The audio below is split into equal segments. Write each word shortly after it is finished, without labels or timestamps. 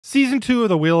Season 2 of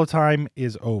The Wheel of Time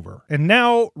is over. And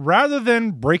now, rather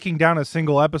than breaking down a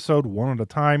single episode one at a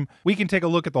time, we can take a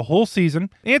look at the whole season,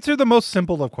 answer the most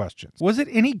simple of questions. Was it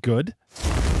any good?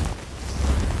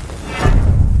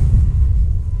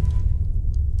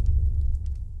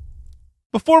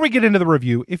 Before we get into the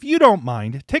review, if you don't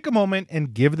mind, take a moment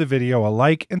and give the video a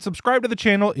like and subscribe to the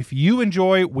channel if you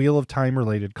enjoy Wheel of Time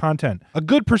related content. A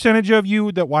good percentage of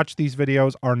you that watch these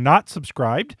videos are not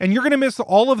subscribed, and you're going to miss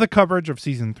all of the coverage of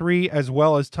Season 3, as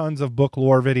well as tons of book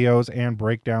lore videos and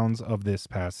breakdowns of this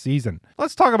past season.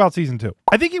 Let's talk about Season 2.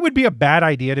 I think it would be a bad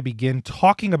idea to begin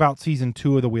talking about Season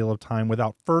 2 of The Wheel of Time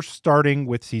without first starting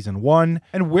with Season 1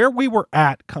 and where we were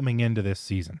at coming into this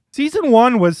season. Season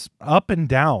 1 was up and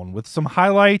down, with some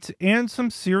highlights and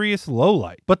some serious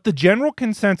lowlights. But the general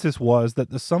consensus was that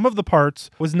the sum of the parts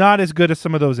was not as good as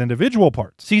some of those individual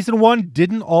parts. Season 1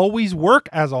 didn't always work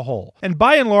as a whole. And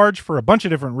by and large, for a bunch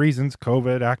of different reasons,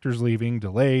 COVID, actors leaving,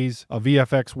 delays, a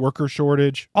VFX worker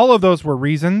shortage, all of those were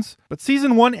reasons. But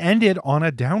Season 1 ended on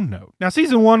a down note. Now,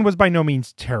 Season 1 was by no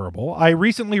means terrible. I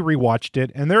recently rewatched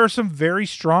it, and there are some very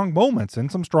strong moments and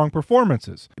some strong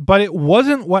performances. But it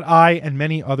wasn't what I and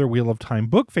many other Wheel of Time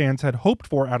book fans had hoped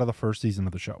for out of the first season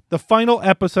of the show. The final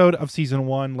episode of Season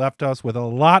 1 left us with a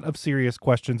lot of serious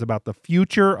questions about the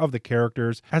future of the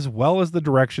characters, as well as the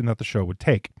direction that the show would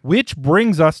take. Which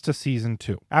brings us to Season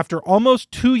 2. After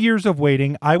almost 2 years of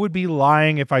waiting, I would be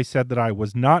lying if I said that I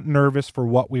was not nervous for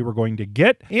what we were going to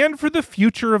get and for the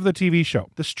future of the TV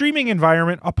show. The streaming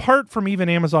environment, apart from even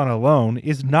Amazon alone,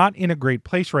 is not in a great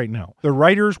place right now. The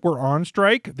writers were on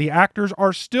strike, the actors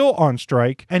are still on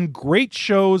strike, and great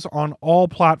shows on all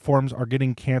platforms are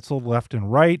getting canceled left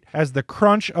and right, as the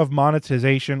crunch of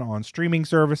monetization on streaming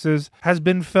services has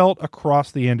been felt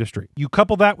across the industry. You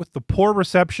couple that with the poor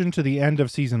reception to the end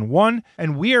of Season 1,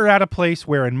 and we are at a place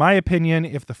where, in my opinion,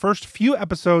 if the first few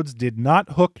episodes did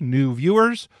not hook new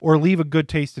viewers or leave a good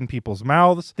taste in people's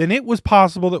mouths, then it was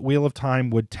possible that Wheel of Time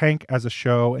would tank as a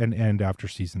show and end after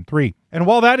Season 3. And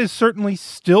while that is certainly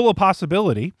still a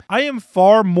possibility, I am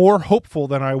far more hopeful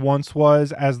than I once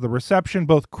was, as the reception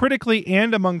both critically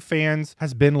and among fans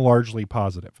has been largely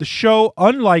positive. The show,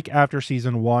 unlike after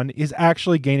Season 1, is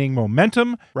actually gaining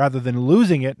momentum rather than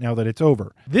losing it now that it's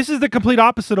over. This is the complete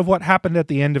opposite of what happened at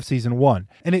the end of Season 1,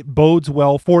 and it bodes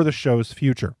well for the show's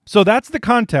future. So that's the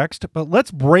context, but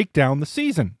let's break down the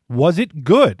season. Was it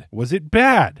good? Was it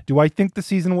bad? Do I think the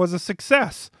season was a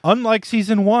success? Unlike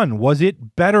Season 1, was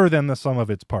it better than the sum of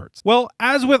its parts? Well,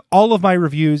 as with all of my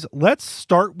reviews, let's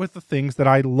start with the things that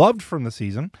I loved from the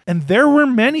season, and there were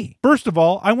many. First of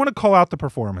all, I want to call out the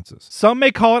performances. Some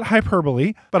may call it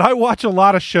hyperbole, but I watch a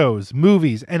lot of shows,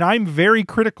 movies, and I'm very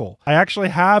critical. I actually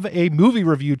have a movie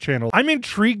review channel. I'm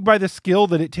intrigued by the skill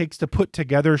that it takes to put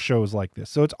together shows like this,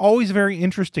 so it's always very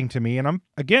interesting to me, and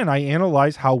I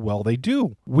analyze how well they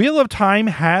do. Wheel of Time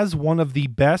has one of the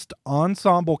best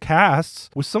ensemble casts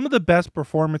with some of the best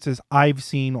performances I've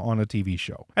seen on a TV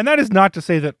show. And that is not to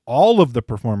say that all of the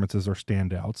performances are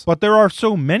standouts, but there are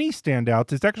so many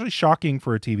standouts, it's actually shocking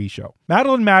for a TV show.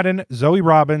 Madeline Madden, Zoe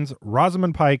Robbins,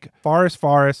 Rosamund Pike, Faris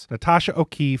Faris, Natasha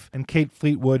O'Keefe, and Kate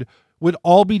Fleetwood would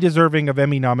all be deserving of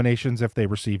Emmy nominations if they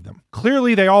received them.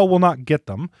 Clearly, they all will not get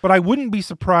them, but I wouldn't be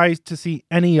surprised to see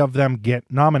any of them get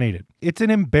nominated. It's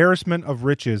an embarrassment of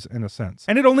riches in a sense.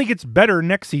 And it only gets better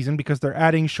next season because they're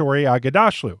adding Shohreh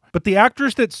Aghdashloo. But the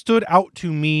actress that stood out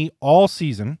to me all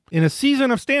season, in a season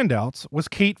of standouts, was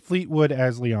Kate Fleetwood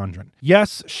as Leandrin.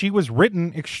 Yes, she was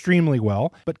written extremely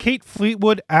well, but Kate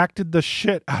Fleetwood acted the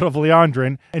shit out of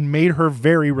Leandrin and made her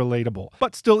very relatable,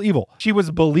 but still evil. She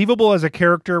was believable as a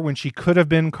character when she could have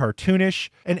been cartoonish,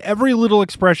 and every little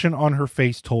expression on her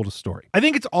face told a story. I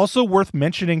think it's also worth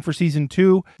mentioning for Season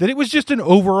 2 that it was just an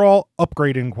overall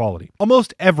upgrade in quality.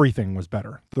 Almost everything was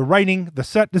better. The writing, the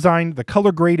set design, the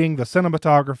color grading, the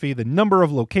cinematography, the number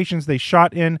of locations they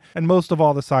shot in, and most of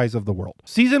all, the size of the world.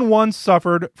 Season 1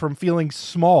 suffered from feeling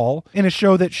small in a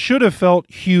show that should have felt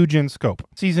huge in scope.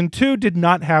 Season 2 did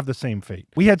not have the same fate.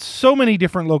 We had so many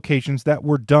different locations that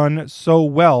were done so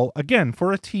well, again,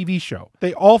 for a TV show.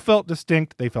 They all felt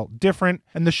distinct, they felt different,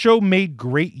 and the show made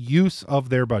great use of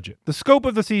their budget. The scope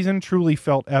of the season truly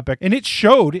felt epic, and it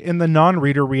showed in the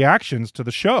non-reader reactions to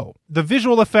the show. The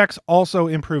visual effects also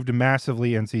improved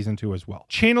massively in Season 2 as well.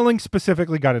 Channeling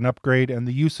specifically got an upgrade, and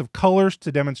the use of colors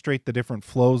to demonstrate the different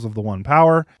flows of the One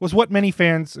Power was what many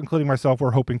fans, including myself,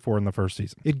 were hoping for in the first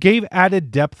season. It gave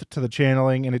added depth to the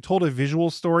channeling, and it told a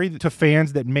visual story to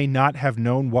fans that may not have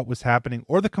known what was happening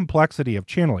or the complexity of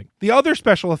channeling. The other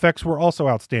special effects were also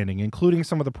outstanding. happening, including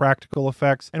some of the practical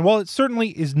effects. And while it certainly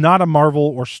is not a Marvel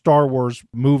or Star Wars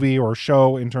movie or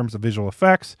show in terms of visual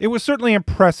effects, it was certainly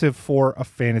impressive for a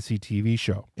fantasy TV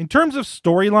show. In terms of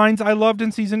storylines I loved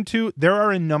in season 2, there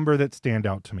are a number that stand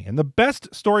out to me. And the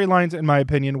best storylines, in my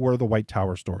opinion, were the White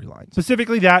Tower storylines,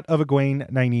 specifically that of Egwene,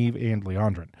 Nynaeve, and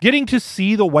Liandrin. Getting to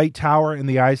see the White Tower and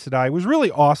the Aes Sedai was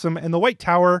really awesome, and the White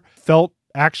Tower felt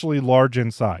actually large in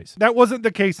size. That wasn't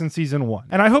the case in season 1,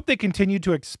 and I hope they continue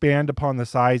to expand upon the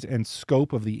size and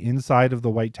scope of the inside of the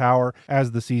White Tower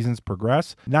as the seasons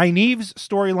progress. Nynaeve's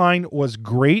storyline was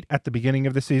great at the beginning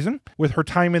of the season, with her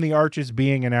time in the Arches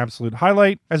being an absolute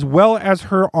highlight, as well as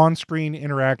her on-screen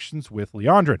interactions with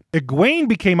Liandrin. Egwene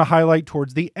became a highlight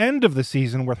towards the end of the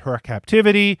season with her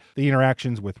captivity, the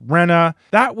interactions with Rhaena.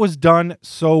 That was done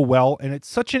so well, and it's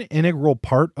such an integral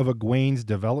part of Egwene's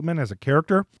development as a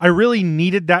character. I really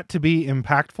needed that to be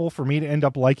impactful for me to end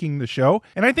up liking the show,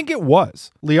 and I think it was.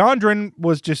 Liandrin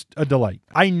was just a delight.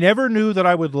 I never knew that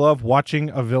I would love watching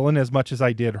a villain as much as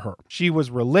I did her. She was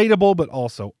relatable, but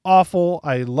also awful.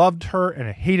 I loved her and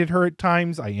I hated her at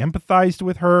times. I empathized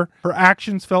with her. Her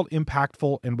actions felt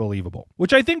impactful and believable,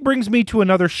 which I think brings me to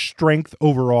another strength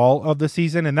overall of the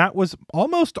season, and that was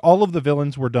almost all of the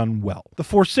villains were done well. The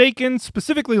Forsaken,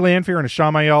 specifically Lanfear and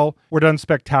Ashamael, were done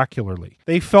spectacularly.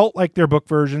 They felt like their book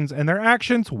versions, and their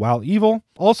actions, while evil,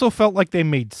 also felt like they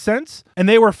made sense, and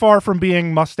they were far from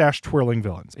being mustache-twirling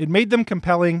villains. It made them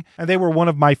compelling, and they were one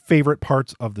of my favorite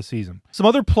parts of the season. Some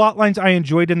other plot lines I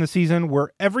enjoyed in the season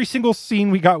were every single scene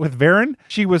we got with Varen.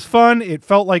 She was fun, it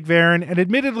felt like Varen, and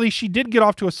admittedly, she did get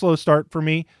off to a slow start for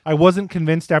me. I wasn't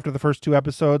convinced after the first 2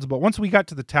 episodes, but once we got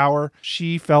to the tower,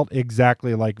 she felt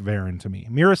exactly like Varen to me.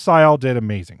 Mira Sayal did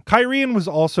amazing. Kyrian was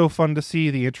also fun to see.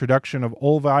 The introduction of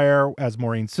Olvair as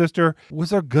Moiraine's sister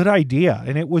was a good idea,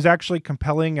 and it was actually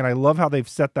compelling, and I love how they've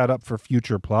set that up for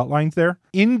future plot lines there.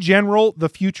 In general, the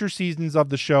future seasons of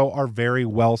the show are very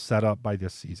well set up by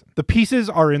this season. The pieces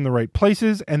are in the right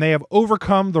places, and they have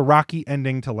overcome the rocky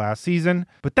ending to last season,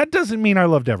 but that doesn't mean I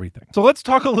loved everything. So let's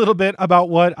talk a little bit about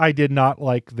what I did not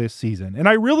like this season. And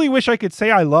I really wish I could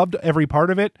say I loved every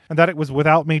part of it and that it was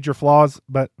without major flaws,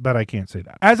 but I can't say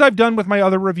that. As I've done with my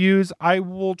other reviews, I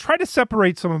will try to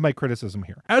separate some of my criticism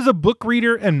here. As a book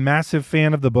reader and massive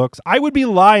fan of the books, I would be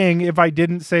lying if I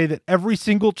didn't say that every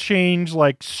single change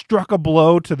struck a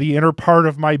blow to the inner part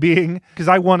of my being, because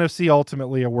I want to see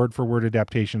ultimately a word-for-word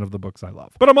adaptation of the books I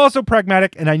love. But I'm also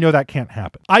pragmatic, and I know that can't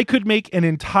happen. I could make an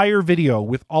entire video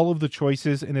with all of the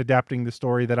choices in adapting the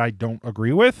story that I don't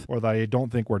agree with, or that I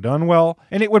don't think were done well,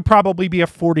 and it would probably be a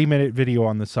 40-minute video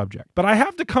on the subject. But I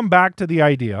have to come back to the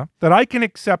idea that I can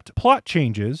accept plot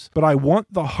changes, but I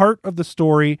want the heart of the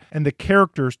story and the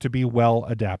characters to be well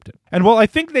adapted. And while I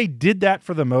think they did that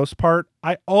for the most part,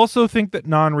 I also think that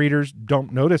non-readers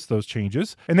don't notice those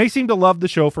changes, and they seem to love the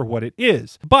show for what it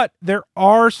is. But there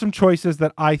are some choices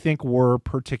that I think were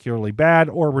particularly bad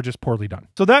or were just poorly done.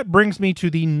 So that brings me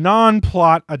to the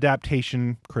non-plot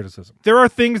adaptation criticism. There are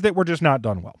things that were just not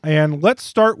done well. And let's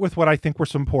start with what I think were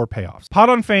some poor payoffs.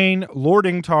 Padan Fain, Lord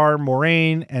Ingtar,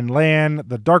 Moiraine, and Lan,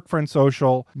 the Dark Friend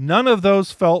Social, none of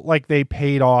those felt like they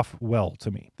paid off well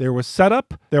to me. There was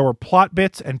setup, there were plot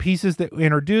bits and pieces that were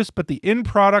introduced, but the end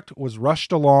product was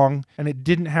rushed along and it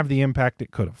didn't have the impact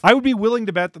it could have. I would be willing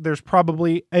to bet that there's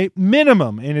probably a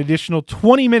minimum an additional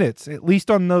 20 minutes, at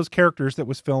least on those characters, that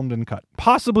was filmed and cut.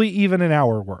 Possibly even an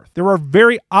hour worth. There are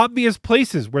very obvious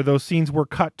places where those scenes were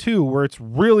cut too, where it's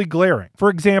really glaring. For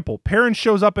example, Perrin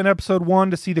shows up in episode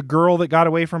 1 to see the girl that got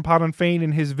away from Padan Fain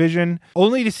in his vision,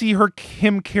 only to see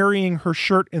him carrying her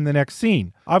shirt in the next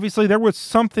scene. Obviously, there was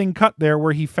something cut there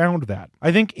where he found that.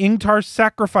 I think Ingtar's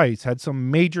sacrifice had some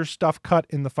major stuff cut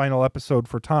in the final episode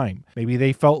for time. Maybe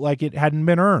they felt like it hadn't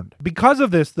been earned. Because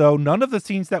of this, though, none of the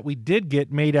scenes that we did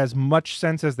get made as much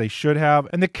sense as they should have,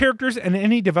 and the characters and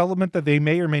any development that they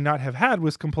may or may not have had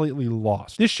was completely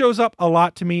lost. This shows up a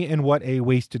lot to me in what a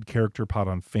wasted character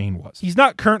Padan Fain was. He's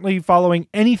not currently following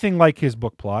anything like his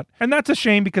book plot, and that's a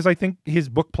shame because I think his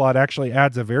book plot actually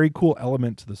adds a very cool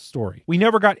element to the story. We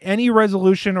never got any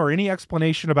resolution or any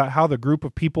explanation about how the group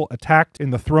of people attacked in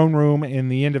the throne room in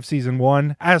the end of season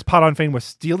 1, as Padan Fain was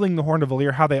stealing the Horn of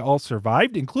Valyr, how they all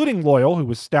survived, including Loyal, who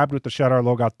was stabbed with the Shadar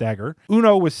Logoth dagger.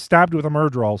 Uno was stabbed with a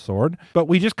Murdral sword, but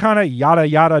we just kind of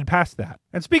yada-yada'd past that.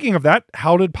 And speaking of that,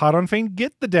 how did Podonphane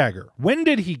get the dagger? When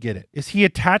did he get it? Is he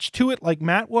attached to it like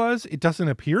Matt was? It doesn't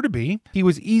appear to be. He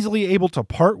was easily able to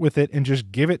part with it and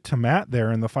just give it to Matt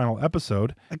there in the final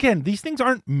episode. Again, these things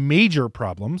aren't major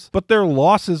problems, but they're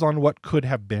losses on what could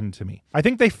have been to me. I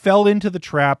think they fell into the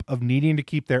trap of needing to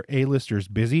keep their A-listers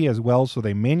busy as well, so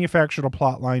they manufactured a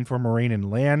plot line for Moiraine and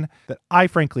Lan that I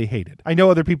frankly hated. I know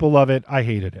other people love it. I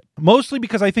hated it. Mostly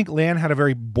because I think Lan had a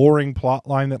very boring plot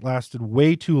line that lasted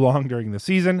way too long during the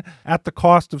season at the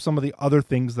cost of some of the other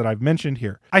things that I've mentioned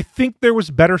here. I think there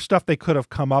was better stuff they could have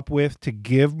come up with to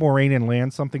give Moiraine and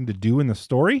Lan something to do in the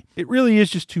story. It really is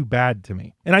just too bad to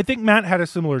me. And I think Matt had a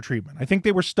similar treatment. I think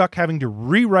they were stuck having to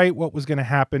rewrite what was going to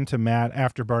happen to Matt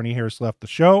after Barney Harris left the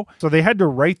show. So they had to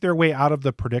write their way out of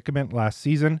the predicament last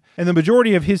season. And the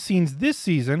majority of his scenes this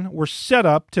season were set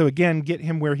up to, again, get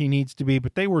him where he needs to be,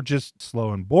 but they were just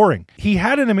slow and boring. He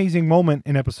had an amazing moment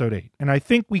in episode 8, and I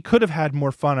think we could have had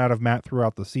more fun out of Matt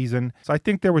throughout the season. So I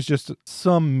think there was just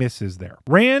some misses there.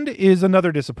 Rand is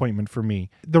another disappointment for me.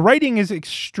 The writing is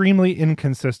extremely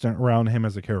inconsistent around him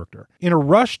as a character. In a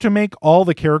rush to make all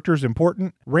the characters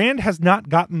important, Rand has not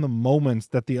gotten the moments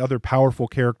that the other powerful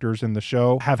characters in the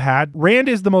show have had. Rand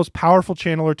is the most powerful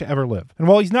channeler to ever live. And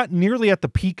while he's not nearly at the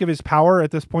peak of his power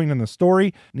at this point in the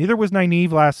story, neither was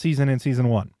Nynaeve last season in season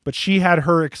 1. But she had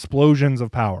her explosions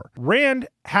of power. Rand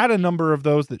had a number of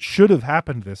those that should have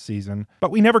happened this season, but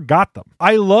we never got them.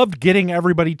 I loved getting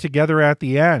everybody together at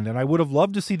the end, and I would have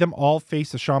loved to see them all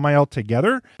face Ashamael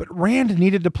together, but Rand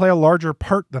needed to play a larger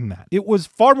part than that. It was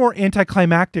far more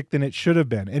anticlimactic than it should have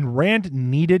been, and Rand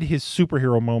needed his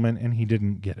superhero moment, and he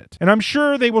didn't get it. And I'm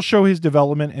sure they will show his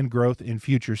development and growth in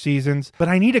future seasons, but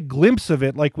I need a glimpse of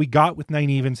it like we got with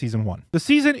Nynaeve in season 1. The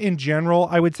season in general,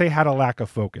 I would say, had a lack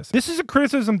of focus. This is a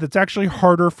criticism that's actually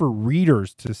harder for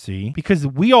readers to see because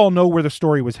we all know where the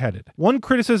story was headed. One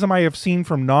criticism I have seen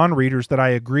from non-readers that I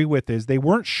agree with is they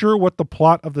weren't sure what the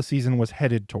plot of the season was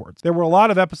headed towards. There were a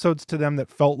lot of episodes to them that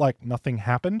felt like nothing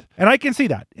happened, and I can see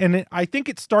that. And I think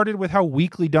it started with how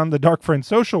weakly done the Dark Friend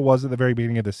Social was at the very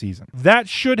beginning of the season. That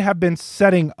should have been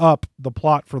setting up the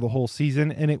plot for the whole season,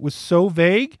 and it was so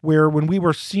vague where when we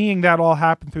were seeing that all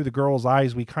happen through the girls'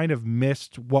 eyes, we kind of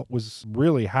missed what was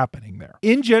really happening there.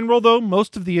 In general, though,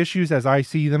 most of the issues as I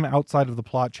see them outside of the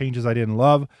plot changes I didn't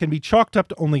love can be chalked up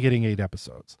to only getting 8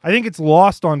 episodes. I think it's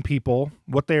lost on people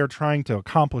what they are trying to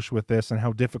accomplish with this and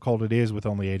how difficult it is with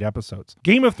only 8 episodes.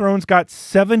 Game of Thrones got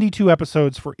 72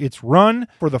 episodes for its run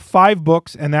for the 5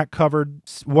 books, and that covered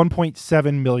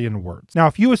 1.7 million words. Now,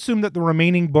 if you assume that the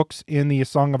remaining books in the A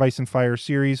Song of Ice and Fire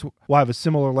series will have a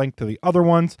similar length to the other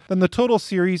ones, then the total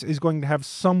series is going to have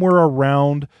somewhere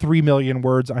around 3 million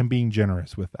words. I'm being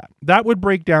generous with that. That would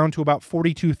break down to about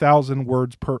 42,000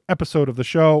 words per episode of the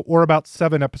show, or about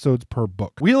 7 episodes per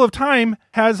book. Wheel of Time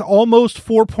has almost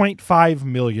 4.5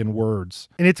 million words,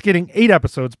 and it's getting 8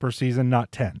 episodes per season,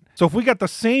 not 10. So if we got the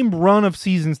same run of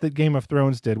seasons that Game of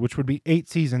Thrones did, which would be 8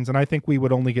 seasons, and I think we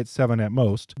would only get 7 at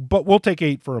most, but we'll take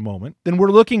 8 for a moment, then we're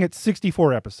looking at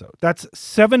 64 episodes. That's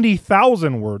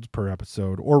 70,000 words per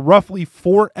episode, or roughly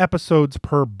 4 episodes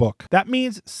per book. That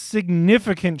means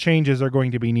significant changes are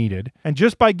going to be needed, and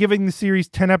just by giving the series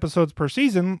 10 episodes per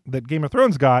season that Game of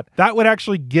Thrones got, that would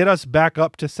actually get us back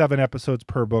up to 7 episodes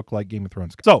per book like Game of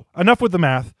Thrones got. So, enough with the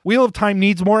math. Wheel of Time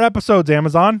needs more episodes,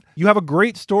 Amazon. You have a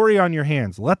great story on your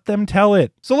hands. Let them tell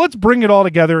it. So let's bring it all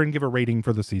together and give a rating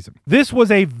for the season. This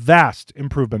was a vast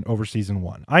improvement over season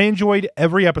 1. I enjoyed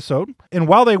every episode, and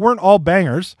while they weren't all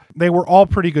bangers, they were all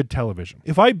pretty good television.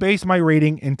 If I base my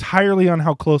rating entirely on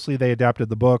how closely they adapted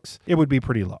the books, it would be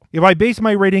pretty low. If I base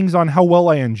my ratings on how well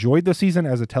I enjoyed the season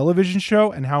as a television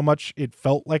show and how much it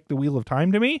felt like the Wheel of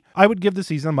Time to me, I would give the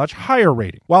season a much higher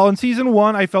rating. While in season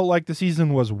 1, I felt like the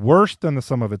season was worse than the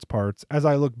sum of its parts, as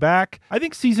I look back, I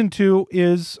think season 2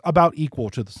 is about equal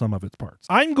to the sum of its parts.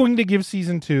 I'm going to give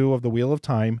season 2 of The Wheel of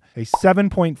Time a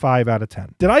 7.5 out of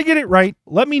 10. Did I get it right?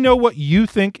 Let me know what you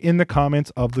think in the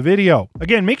comments of the video.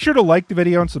 Again, make sure to like the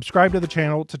video and subscribe to the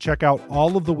channel to check out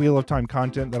all of the Wheel of Time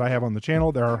content that I have on the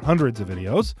channel. There are hundreds of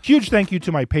videos. Huge thank you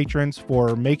to my patrons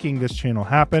for making this channel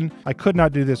happen. I could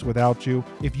not do this without you.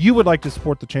 If you would like to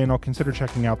support the channel, consider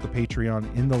checking out the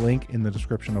Patreon in the link in the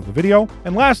description of the video.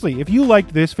 And lastly, if you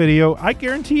liked this video, I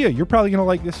guarantee you're probably going to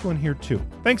like this one here too.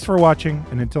 Thanks for watching,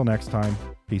 and until next time,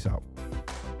 peace out.